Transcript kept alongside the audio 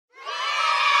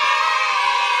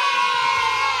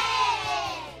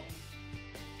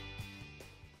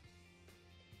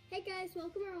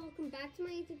welcome back to my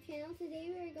YouTube channel. Today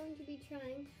we are going to be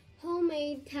trying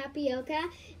homemade tapioca,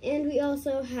 and we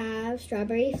also have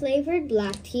strawberry flavored,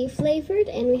 black tea flavored,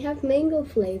 and we have mango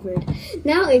flavored.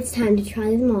 Now it's time to try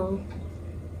them all.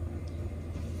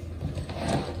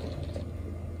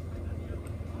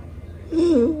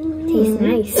 Tastes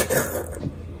nice.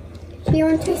 You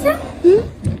want to taste that?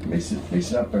 Mix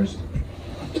it up first.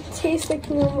 It tastes like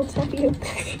normal tapioca.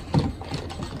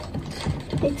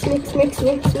 Mix, mix, mix,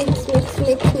 mix, mix, mix, mix,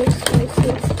 mix, mix,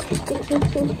 mix,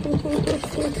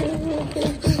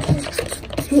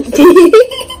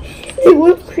 the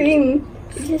whipped cream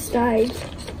just died.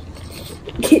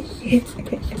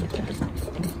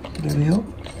 Does it help?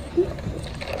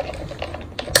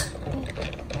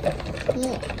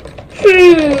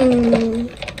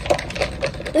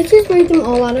 Let's just rate them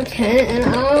all out of 10, and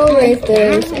I'll rate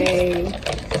this a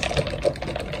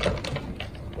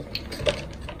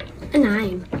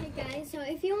 9. Okay guys, so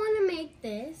if you want to make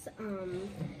this,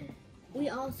 we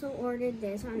also ordered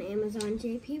this on Amazon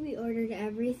JP. We ordered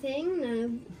everything.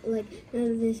 None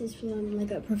of this is from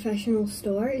like a professional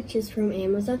store. It's just from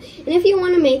Amazon. And if you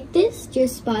want to make this,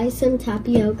 just buy some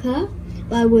tapioca,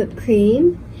 buy whipped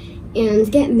cream,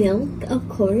 and get milk, of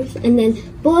course, and then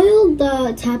boil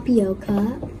the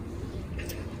tapioca.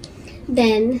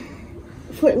 Then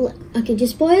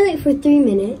just boil it for 3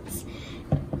 minutes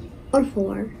or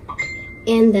 4.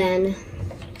 And then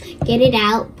get it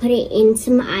out, put it in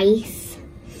some ice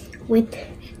with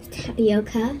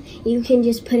tapioca. You can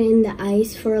just put in the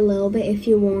ice for a little bit if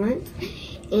you want.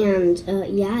 And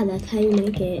yeah, that's how you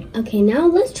make it. Okay, now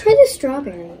let's try the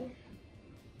strawberry.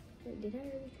 Did I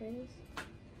already try this?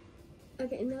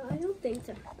 Okay, no, I don't think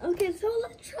so. Okay, so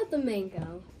let's try the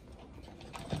mango.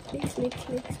 Mix, mix,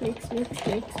 mix, mix, mix,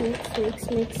 mix, mix,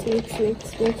 mix, mix, mix,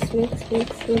 mix, mix, mix,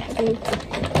 mix, mix, mix.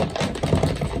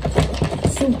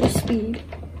 Super speed.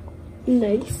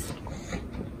 Nice.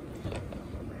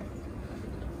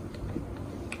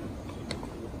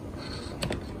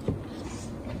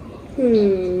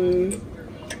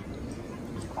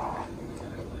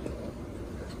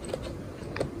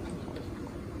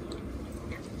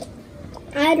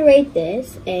 I'd rate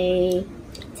this a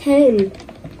 10.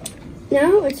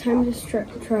 Now it's time to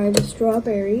try the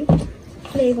strawberry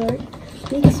flavor.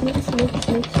 Mix, mix, mix, mix,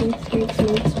 mix, mix,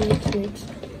 mix, mix, mix.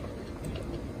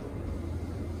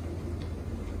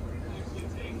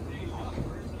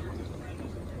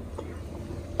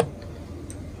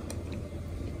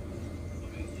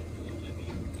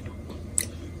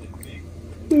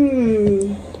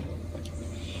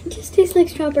 It just tastes like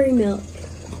strawberry milk,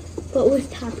 but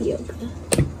with tapioca.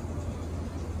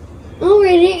 I'll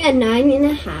rate it a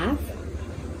 9.5.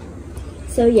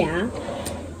 So yeah,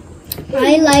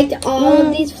 I liked all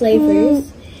of these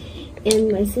flavors,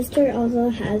 and my sister also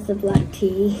has the black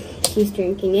tea. She's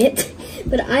drinking it,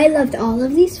 but I loved all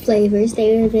of these flavors.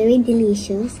 They were very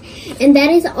delicious. And that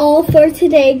is all for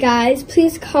today, guys.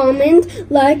 Please comment,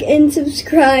 like, and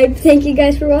subscribe. Thank you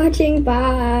guys for watching.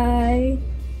 Bye.